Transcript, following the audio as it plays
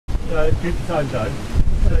keep the time zone.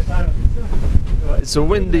 It's a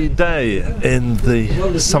windy day in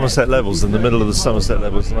the Somerset levels, in the middle of the Somerset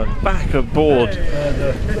levels, and I'm back aboard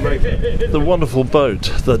the wonderful boat,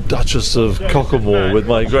 the Duchess of Cocklemoor, with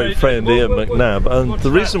my great friend Ian McNabb. And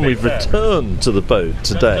the reason we've returned to the boat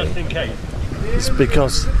today is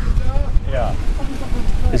because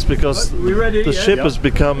the ship has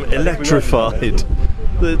become electrified.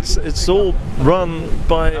 It's all run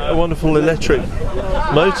by a wonderful electric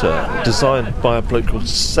motor designed by a bloke called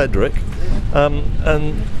Cedric,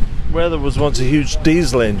 and where there was once a huge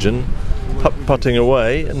diesel engine putting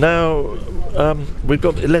away, now we've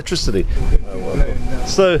got electricity.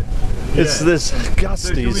 So it's this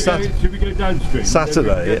gusty Saturday,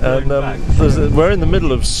 and we're in the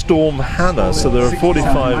middle of Storm Hannah, so there are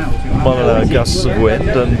 45-mile-an-hour gusts of wind,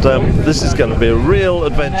 and this is going to be a real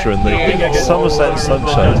adventure in the Somerset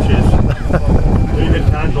sunshine.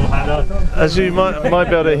 As you might be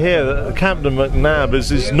able to hear, Captain McNabb is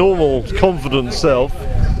his normal, confident self.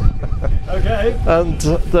 And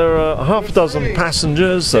there are half a dozen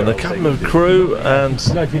passengers and a couple of crew, and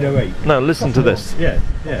 1908. Now listen to this. Yeah.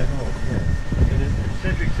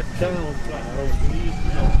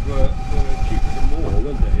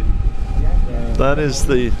 That is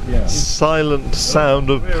the silent sound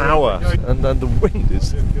of power, and the wind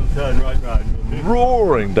is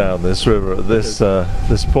roaring down this river at this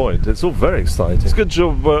point. It's all very exciting. It's a good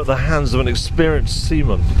job we're at the hands of an experienced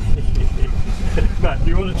seaman. Matt, do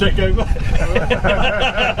you want to take over?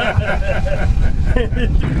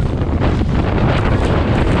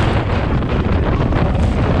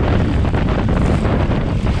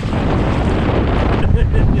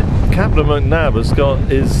 Captain McNabb has got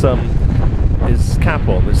his cap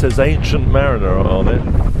on. It says Ancient Mariner on it.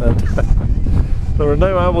 And there are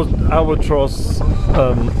no albatross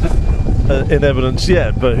in evidence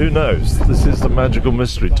yet, but who knows? This is the magical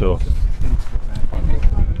mystery tour.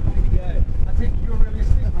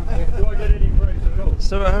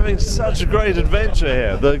 So we're having such a great adventure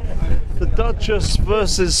here. The Duchess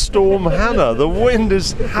versus Storm Hannah. The wind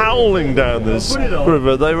is howling down this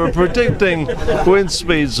river. They were predicting wind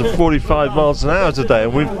speeds of 45 miles an hour today,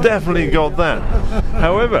 and we've definitely got that.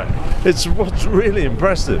 However, what's really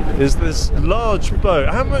impressive is this large boat.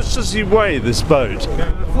 How much does he weigh, this boat?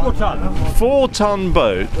 4 ton. 4-ton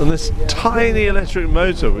boat, and this tiny electric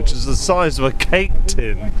motor, which is the size of a cake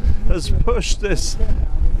tin, has pushed this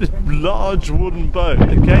large wooden boat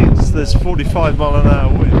against this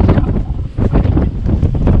 45-mile-an-hour wind.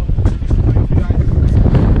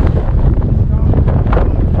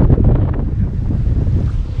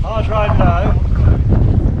 Hard ride now.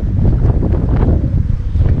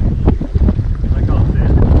 I can't see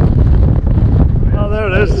it. Oh, there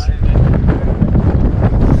it is.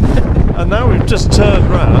 And now we've just turned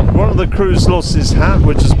round. One of the crew's lost his hat,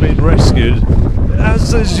 which has been rescued.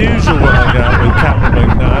 As is usual when I go out with Captain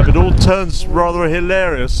McNabb, it all turns rather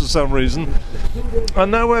hilarious for some reason.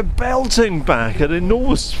 And now we're belting back at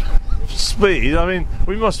enormous speed. I mean,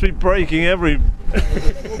 we must be breaking every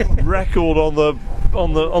record on the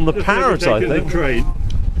Parrot, I think.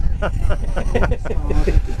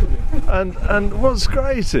 And what's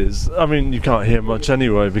great is, I mean, you can't hear much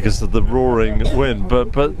anyway because of the roaring wind,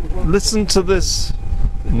 but listen to this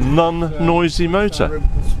non-noisy motor.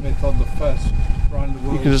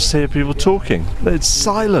 You can just hear people talking. It's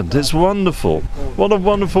silent. It's wonderful. What a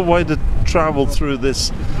wonderful way to travel through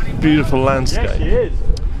this beautiful landscape. Yes, she is.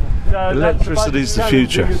 Electricity's the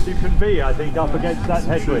future. You can be, I think, up against that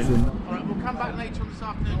headwind. All right, we'll come back later on this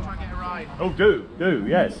afternoon and try and get a ride. Oh, do,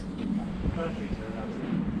 yes.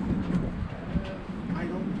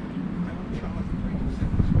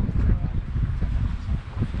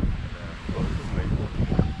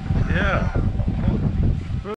 Yeah.